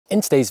In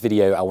today's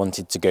video, I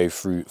wanted to go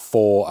through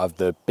 4 of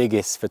the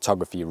biggest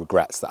photography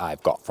regrets that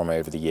I've got from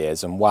over the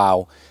years. And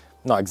while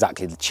not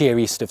exactly the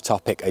cheeriest of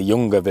topic, a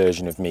younger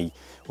version of me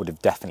would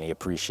have definitely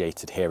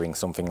appreciated hearing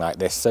something like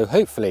this. So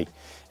hopefully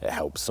it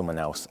helps someone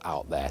else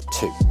out there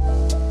too.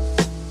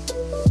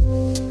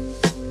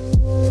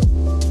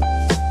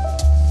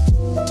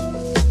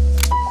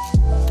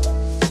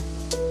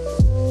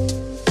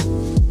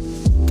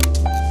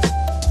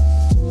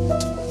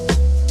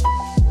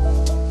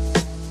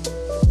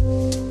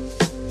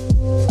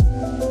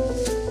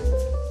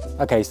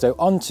 Okay, so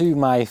on to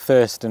my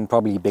first and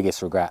probably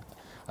biggest regret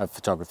of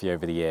photography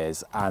over the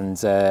years. And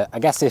I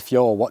guess if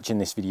you're watching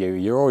this video,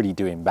 you're already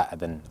doing better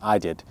than I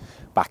did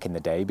back in the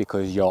day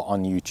because you're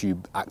on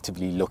YouTube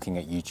actively looking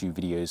at YouTube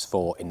videos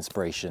for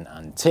inspiration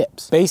and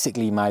tips.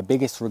 Basically, my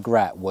biggest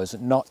regret was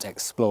not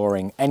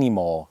exploring any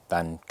more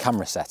than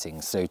camera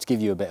settings. So to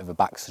give you a bit of a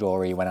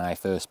backstory, when I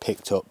first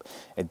picked up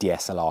a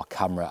DSLR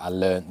camera, I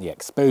learned the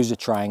exposure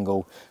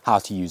triangle, how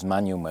to use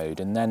manual mode,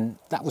 and then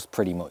that was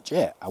pretty much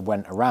it. I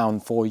went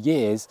around for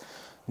years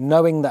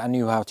knowing that I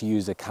knew how to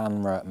use a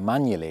camera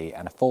manually,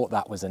 and I thought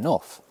that was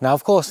enough. Now,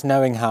 of course,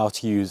 knowing how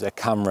to use a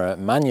camera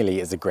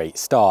manually is a great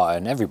start,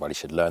 and everybody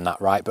should learn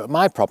that, right? But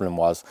my problem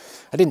was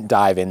I didn't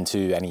dive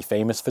into any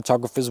famous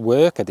photographers'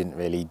 work. I didn't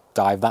really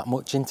dive that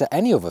much into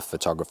any other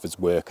photographer's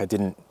work. I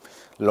didn't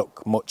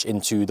look much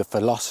into the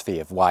philosophy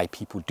of why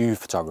people do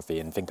photography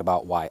and think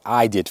about why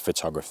I did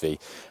photography.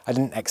 I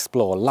didn't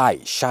explore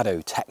light, shadow,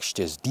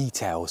 textures,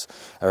 details,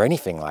 or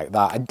anything like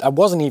that. I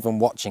wasn't even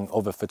watching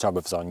other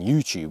photographers on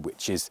YouTube,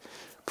 which is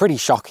pretty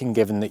shocking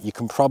given that you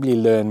can probably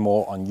learn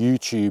more on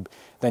YouTube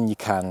than you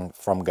can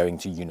from going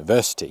to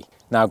university.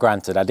 Now,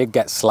 granted, I did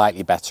get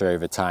slightly better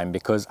over time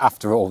because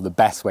after all, the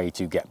best way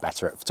to get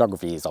better at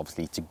photography is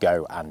obviously to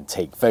go and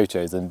take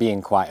photos, and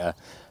being quite a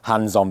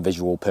hands-on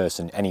visual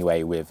person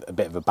anyway, with a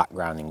bit of a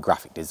background in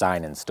graphic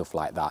design and stuff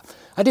like that,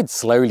 I did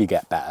slowly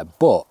get better.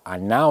 But I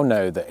now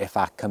know that if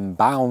I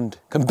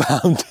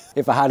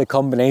if I had a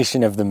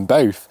combination of them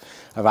both,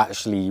 of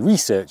actually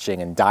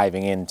researching and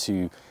diving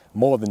into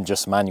more than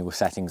just manual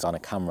settings on a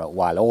camera,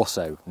 while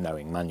also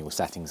knowing manual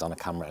settings on a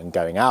camera and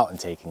going out and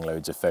taking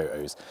loads of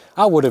photos,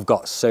 I would have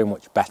got so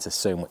much better,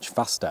 so much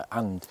faster,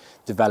 and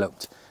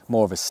developed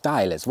more of a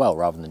style as well,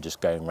 rather than just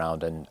going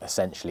around and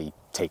essentially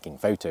taking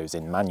photos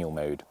in manual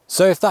mode.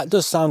 So if that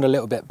does sound a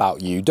little bit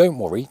about you, don't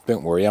worry,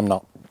 I'm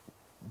not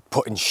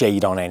putting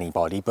shade on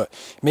anybody, but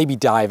maybe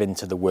dive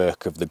into the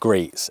work of the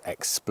greats,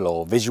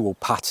 explore visual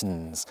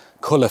patterns,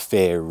 color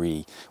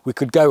theory. We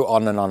could go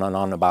on and on and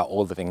on about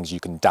all the things you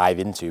can dive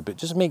into, but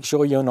just make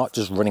sure you're not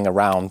just running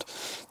around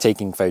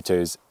taking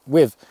photos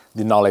with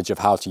the knowledge of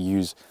how to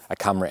use a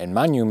camera in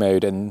manual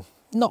mode and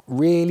not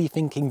really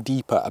thinking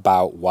deeper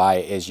about why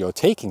it is you're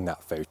taking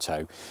that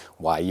photo,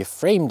 why you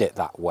framed it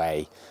that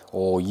way,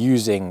 or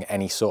using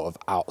any sort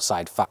of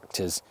outside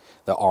factors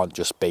that aren't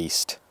just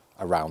based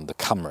around the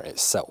camera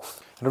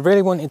itself. And I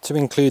really wanted to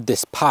include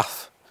this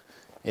path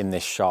in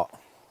this shot,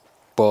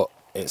 but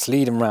it's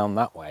leading around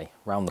that way,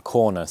 around the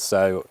corner.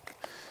 So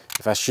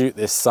if I shoot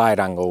this side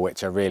angle,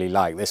 which I really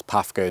like, this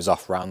path goes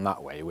off around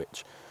that way,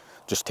 which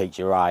just takes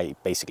your eye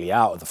basically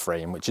out of the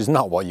frame, which is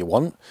not what you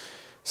want.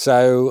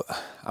 So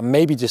I'm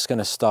maybe just going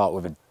to start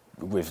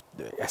with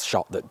a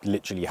shot that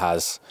literally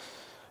has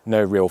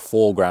no real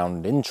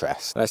foreground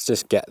interest. Let's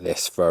just get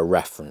this for a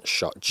reference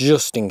shot,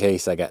 just in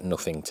case I get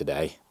nothing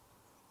today.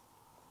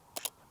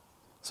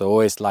 So I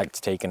always like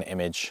to take an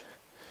image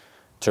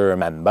to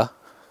remember,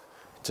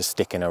 to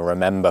stick in a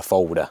remember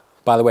folder.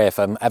 By the way, if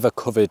I'm ever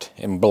covered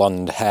in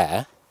blonde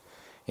hair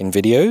in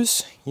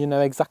videos, you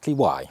know exactly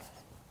why.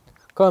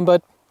 Come on,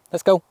 bud,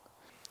 let's go.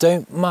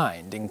 Don't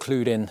mind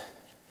including,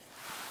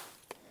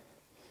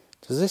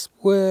 does this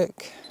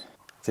work?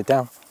 Sit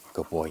down,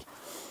 good boy.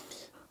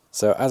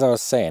 So as I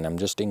was saying, I'm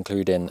just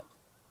including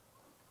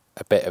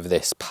a bit of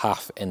this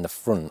path in the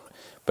front,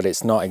 but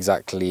it's not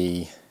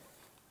exactly,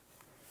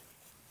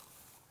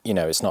 you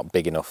know, it's not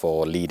big enough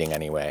or leading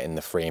anywhere in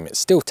the frame. It's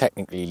still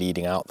technically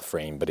leading out the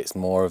frame, but it's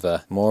more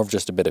of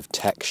just a bit of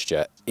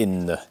texture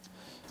in the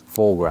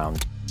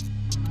foreground.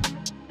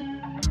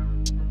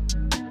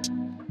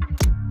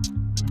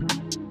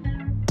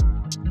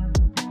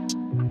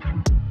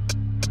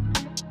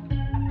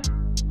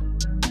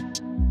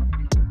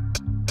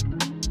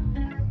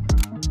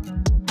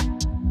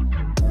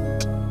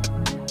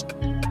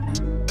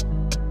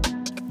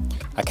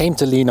 I came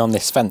to lean on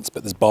this fence,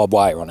 but there's barbed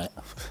wire on it.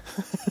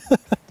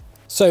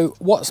 So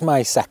what's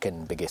my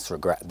second biggest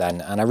regret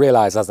then? And I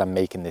realise as I'm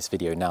making this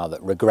video now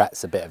that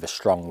regret's a bit of a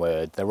strong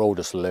word. They're all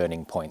just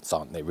learning points,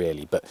 aren't they,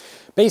 really? But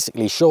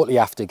basically, shortly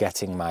after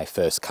getting my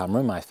first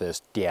camera, my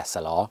first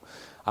DSLR,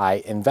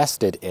 I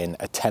invested in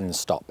a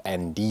 10-stop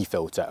ND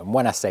filter. And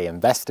when I say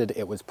invested,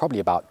 it was probably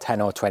about 10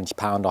 or 20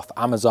 pound off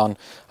Amazon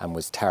and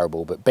was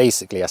terrible. But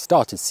basically I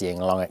started seeing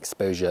long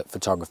exposure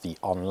photography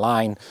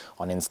online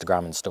on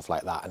Instagram and stuff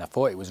like that. And I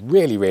thought it was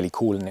really, really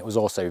cool. And it was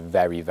also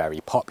very,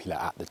 very popular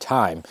at the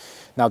time.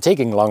 Now,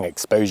 taking long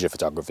exposure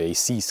photography,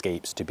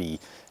 seascapes to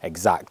be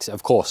exact,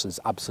 of course, there's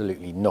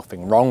absolutely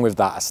nothing wrong with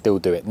that. I still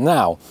do it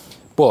now.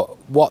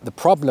 But what the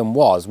problem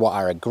was, what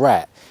I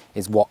regret,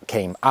 is what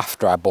came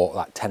after I bought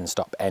that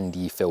 10-stop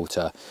ND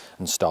filter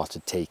and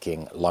started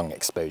taking long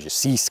exposure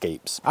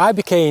seascapes. I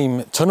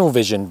became tunnel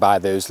visioned by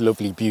those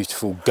lovely,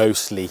 beautiful,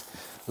 ghostly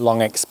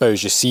long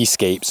exposure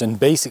seascapes and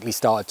basically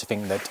started to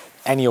think that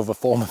any other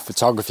form of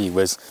photography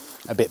was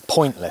a bit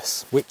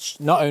pointless, which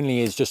not only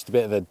is just a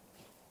bit of a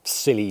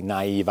silly,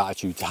 naive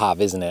attitude to have,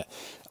 isn't it?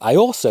 I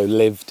also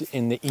lived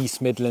in the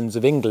East Midlands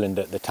of England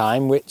at the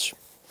time, which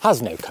has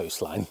no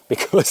coastline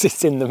because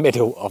it's in the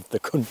middle of the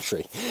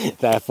country.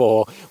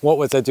 Therefore, what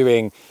was I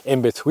doing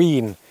in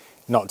between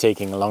not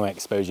taking long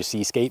exposure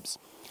seascapes?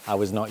 I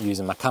was not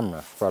using my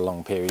camera for a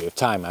long period of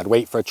time. I'd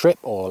wait for a trip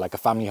or like a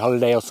family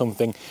holiday or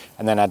something,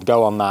 and then I'd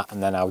go on that,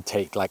 and then I would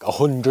take like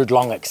 100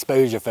 long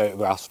exposure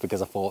photographs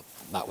because I thought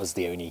that was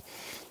the only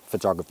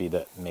photography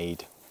that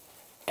made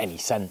any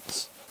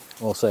sense.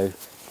 Also,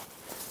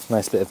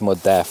 nice bit of mud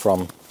there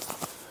from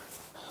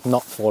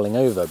not falling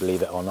over,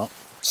 believe it or not.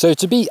 So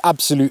to be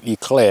absolutely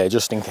clear,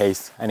 just in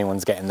case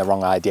anyone's getting the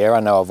wrong idea,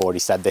 I know I've already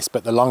said this,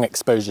 but the long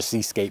exposure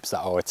seascapes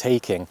that I was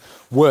taking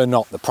were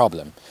not the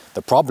problem.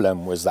 The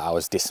problem was that I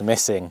was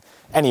dismissing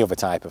any other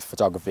type of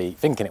photography,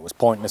 thinking it was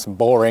pointless and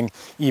boring.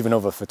 Even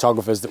other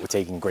photographers that were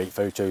taking great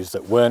photos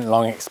that weren't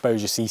long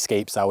exposure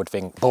seascapes, I would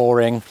think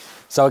boring.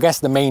 So I guess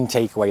the main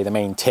takeaway, the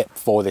main tip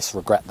for this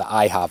regret that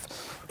I have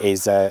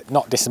is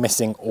not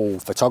dismissing all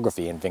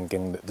photography and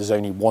thinking that there's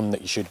only one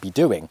that you should be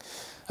doing.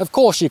 Of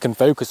course you can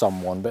focus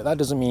on one, but that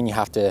doesn't mean you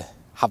have to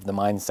have the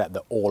mindset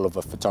that all of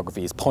the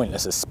photography is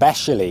pointless,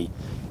 especially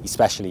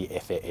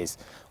if it is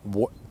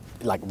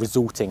like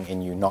resulting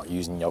in you not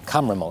using your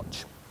camera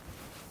much.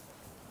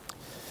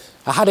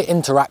 I had an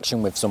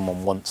interaction with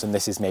someone once, and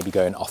this is maybe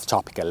going off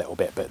topic a little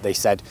bit, but they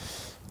said,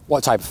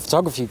 what type of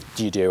photography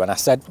do you do? And I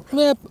said,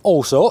 yeah,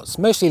 all sorts,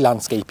 mostly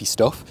landscapey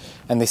stuff.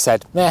 And they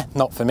said, nah,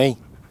 not for me.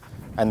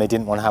 And they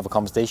didn't want to have a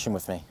conversation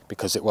with me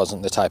because it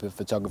wasn't the type of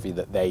photography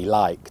that they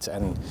liked.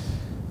 And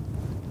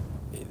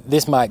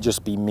this might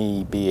just be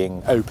me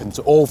being open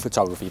to all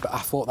photography, but I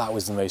thought that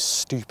was the most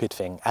stupid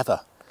thing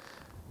ever.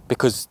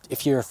 Because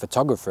if you're a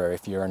photographer,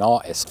 if you're an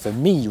artist, for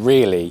me,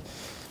 really,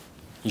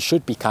 you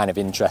should be kind of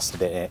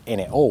interested in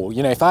it all.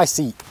 You know, if I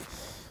see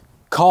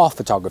car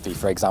photography,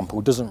 for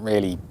example, doesn't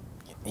really,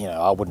 you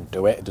know, I wouldn't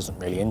do it. It doesn't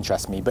really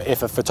interest me. But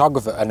if a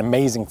photographer, an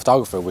amazing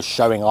photographer, was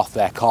showing off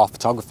their car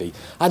photography,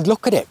 I'd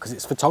look at it because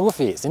it's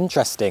photography, it's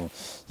interesting.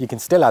 You can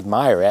still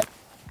admire it,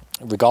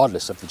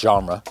 regardless of the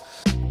genre.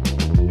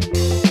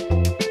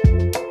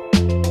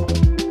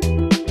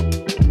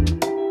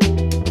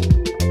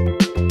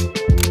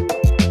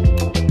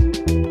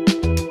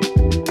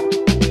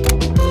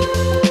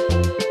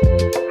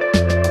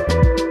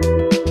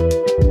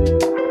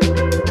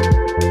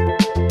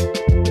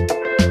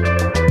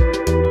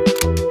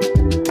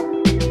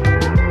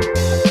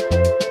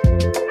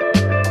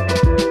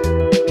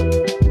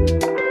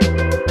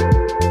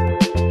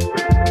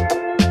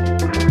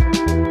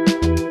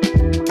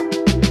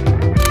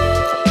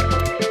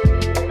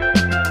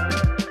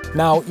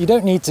 Now, you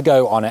don't need to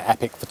go on an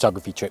epic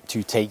photography trip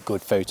to take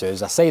good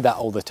photos. I say that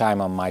all the time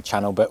on my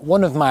channel, but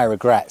one of my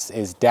regrets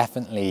is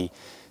definitely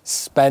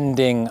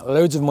spending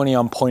loads of money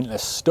on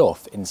pointless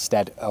stuff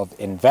instead of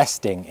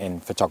investing in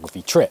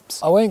photography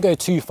trips. I won't go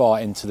too far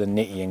into the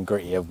nitty and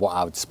gritty of what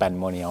I would spend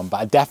money on, but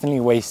I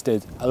definitely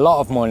wasted a lot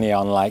of money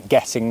on like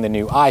getting the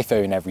new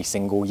iPhone every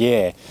single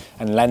year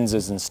and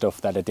lenses and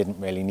stuff that I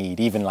didn't really need,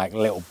 even like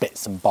little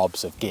bits and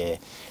bobs of gear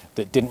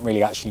that didn't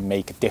really actually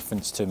make a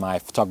difference to my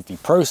photography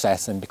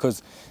process. And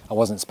because I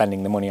wasn't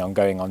spending the money on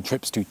going on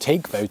trips to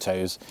take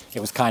photos,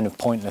 it was kind of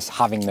pointless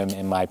having them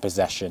in my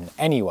possession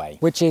anyway,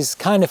 which is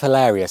kind of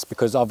hilarious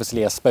because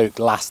obviously I spoke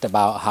last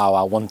about how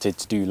I wanted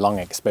to do long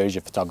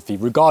exposure photography,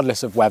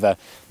 regardless of whether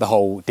the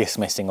whole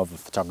dismissing of the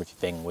photography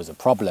thing was a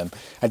problem.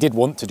 I did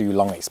want to do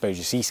long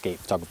exposure seascape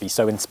photography,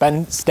 so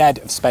instead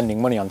of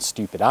spending money on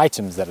stupid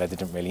items that I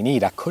didn't really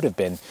need, I could have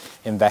been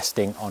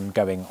investing on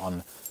going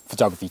on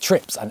photography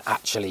trips and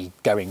actually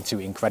going to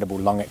incredible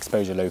long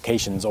exposure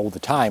locations all the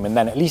time, and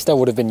then at least I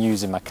would have been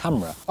using my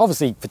camera.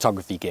 Obviously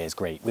photography gear is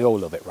great, we all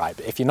love it, right?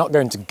 But if you're not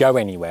going to go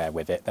anywhere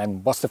with it,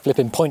 then what's the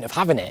flipping point of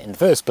having it in the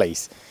first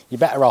place? You're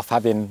better off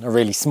having a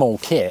really small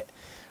kit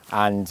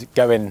and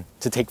going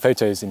to take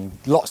photos in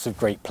lots of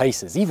great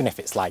places, even if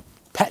it's like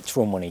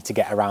petrol money to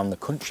get around the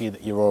country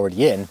that you're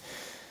already in.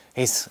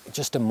 It's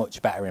just a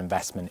much better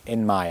investment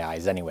in my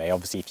eyes anyway.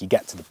 Obviously if you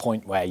get to the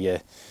point where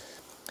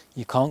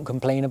you can't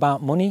complain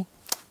about money,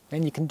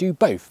 then you can do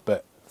both.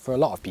 But for a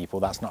lot of people,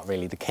 that's not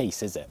really the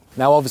case, is it?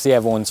 Now, obviously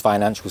everyone's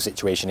financial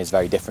situation is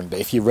very different, but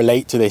if you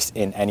relate to this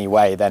in any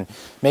way, then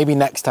maybe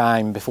next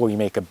time before you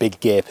make a big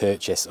gear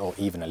purchase or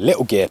even a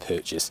little gear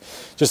purchase,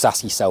 just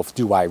ask yourself,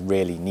 do I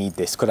really need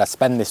this? Could I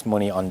spend this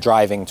money on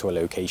driving to a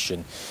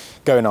location,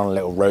 going on a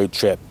little road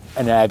trip,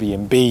 an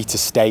Airbnb to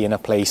stay in a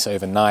place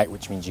overnight,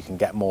 which means you can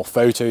get more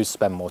photos,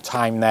 spend more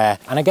time there.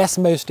 And I guess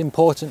most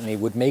importantly,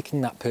 would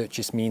making that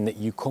purchase mean that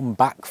you come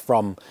back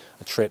from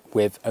a trip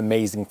with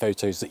amazing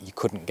photos that you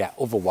couldn't get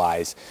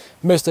otherwise?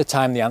 Most of the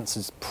time, the answer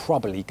is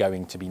probably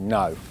going to be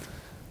no.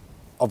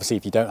 Obviously,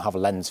 if you don't have a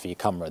lens for your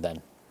camera,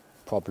 then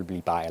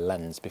probably buy a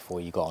lens before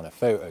you go on a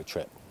photo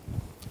trip.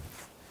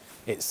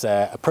 It's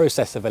a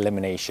process of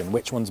elimination.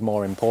 Which one's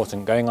more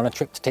important, going on a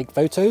trip to take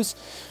photos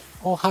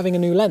or having a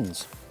new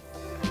lens?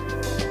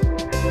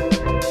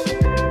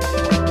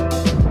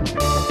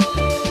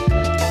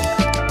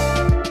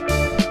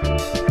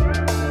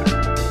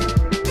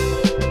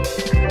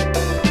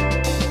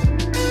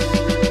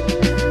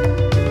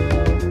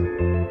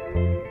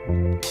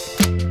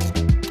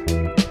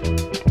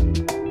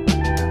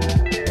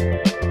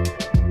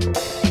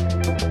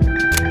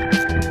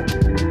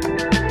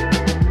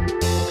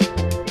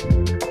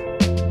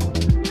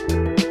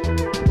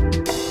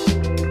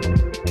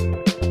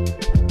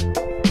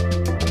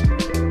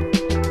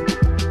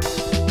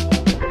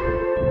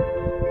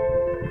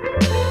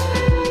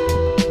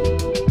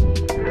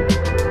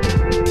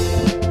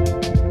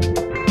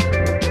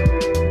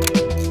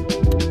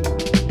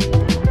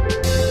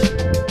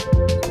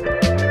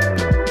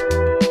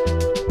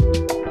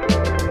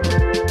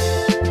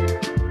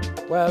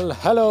 Well,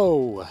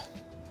 hello!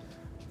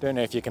 Don't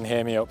know if you can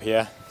hear me up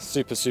here.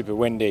 Super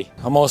windy.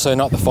 I'm also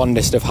not the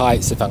fondest of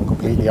heights, if I'm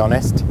completely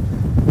honest.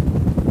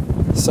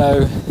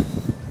 So,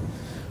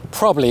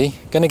 probably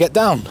gonna get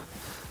down.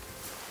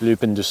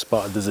 Lupin just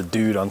spotted there's a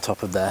dude on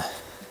top of there.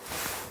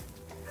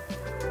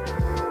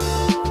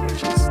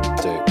 Which is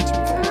dope, to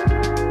be fair.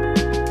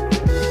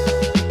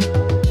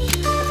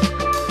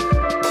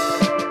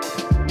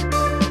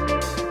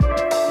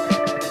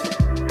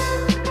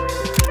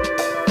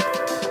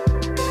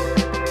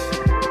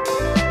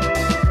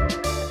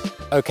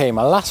 Okay,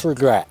 my last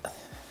regret,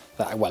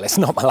 well, it's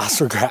not my last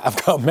regret,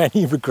 I've got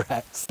many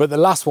regrets, but the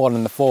last one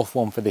and the fourth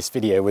one for this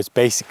video was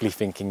basically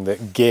thinking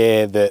that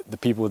gear that the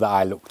people that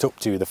I looked up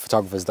to, the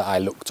photographers that I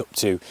looked up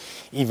to,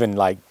 even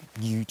like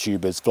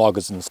YouTubers,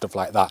 vloggers and stuff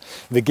like that,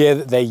 the gear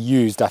that they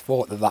used, I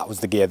thought that that was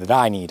the gear that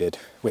I needed,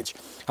 which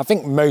I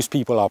think most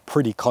people are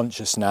pretty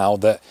conscious now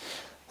that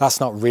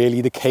that's not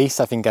really the case.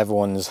 I think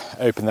everyone's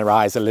opened their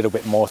eyes a little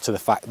bit more to the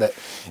fact that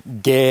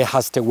gear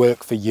has to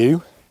work for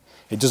you.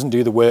 It doesn't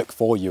do the work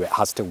for you, it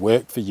has to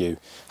work for you.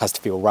 It has to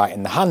feel right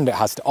in the hand, it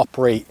has to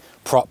operate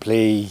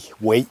properly,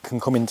 weight can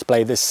come into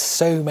play. There's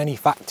so many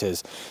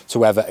factors to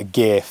whether a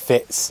gear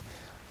fits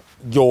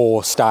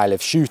your style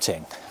of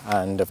shooting.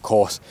 And of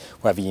course,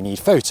 whether you need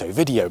photo,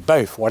 video,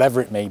 both,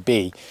 whatever it may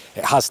be,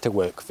 it has to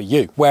work for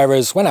you.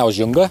 Whereas when I was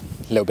younger,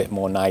 a little bit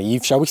more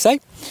naive, shall we say,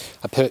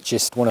 I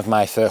purchased one of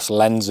my first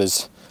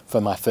lenses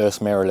for my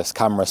first mirrorless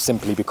camera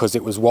simply because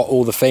it was what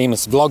all the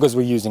famous vloggers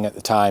were using at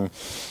the time.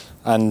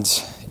 And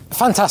a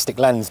fantastic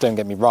lens, don't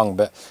get me wrong,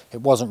 but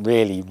it wasn't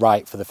really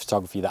right for the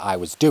photography that I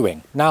was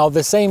doing. Now,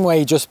 the same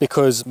way, just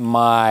because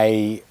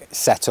my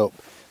setup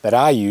that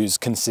I use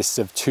consists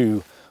of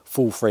two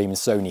full-frame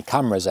Sony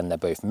cameras and they're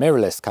both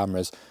mirrorless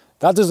cameras,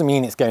 that doesn't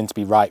mean it's going to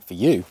be right for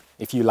you.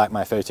 If you like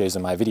my photos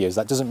and my videos,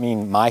 that doesn't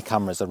mean my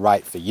cameras are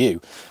right for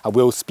you. I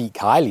will speak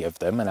highly of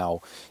them and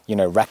I'll,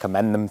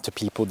 recommend them to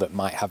people that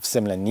might have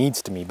similar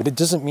needs to me, but it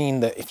doesn't mean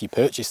that if you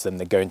purchase them,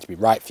 they're going to be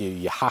right for you.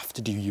 You have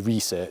to do your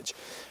research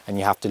and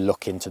you have to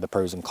look into the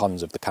pros and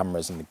cons of the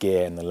cameras and the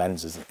gear and the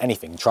lenses and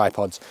anything,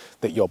 tripods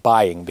that you're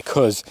buying,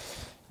 because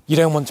you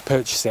don't want to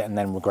purchase it and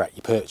then regret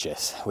your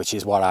purchase, which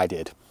is what I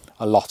did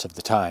a lot of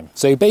the time.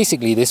 So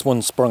basically this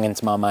one sprung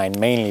into my mind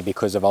mainly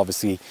because of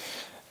obviously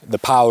the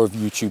power of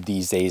YouTube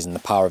these days and the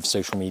power of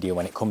social media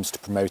when it comes to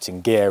promoting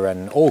gear,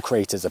 and all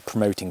creators are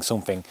promoting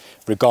something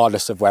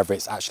regardless of whether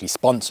it's actually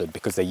sponsored,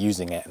 because they're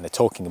using it and they're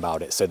talking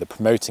about it, so they're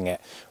promoting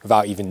it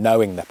without even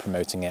knowing they're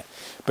promoting it.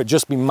 But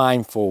just be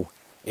mindful,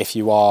 if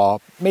you are,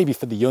 maybe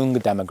for the younger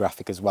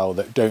demographic as well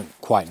that don't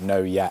quite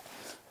know yet,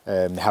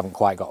 they haven't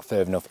quite got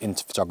further enough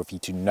into photography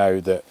to know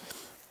that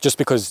just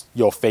because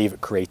your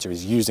favorite creator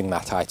is using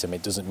that item,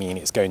 it doesn't mean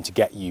it's going to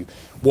get you,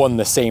 one,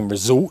 the same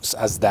results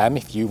as them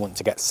if you want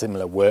to get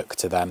similar work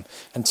to them,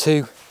 and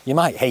two, you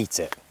might hate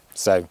it.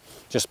 So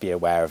just be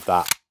aware of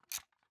that.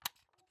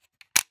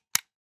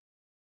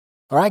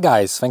 All right,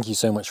 guys, thank you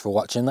so much for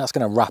watching. That's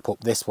going to wrap up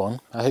this one.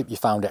 I hope you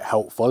found it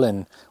helpful,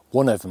 and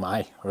one of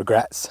my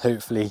regrets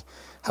hopefully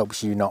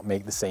helps you not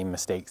make the same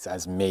mistakes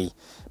as me.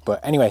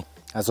 But anyway,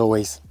 as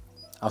always,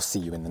 I'll see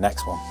you in the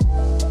next one.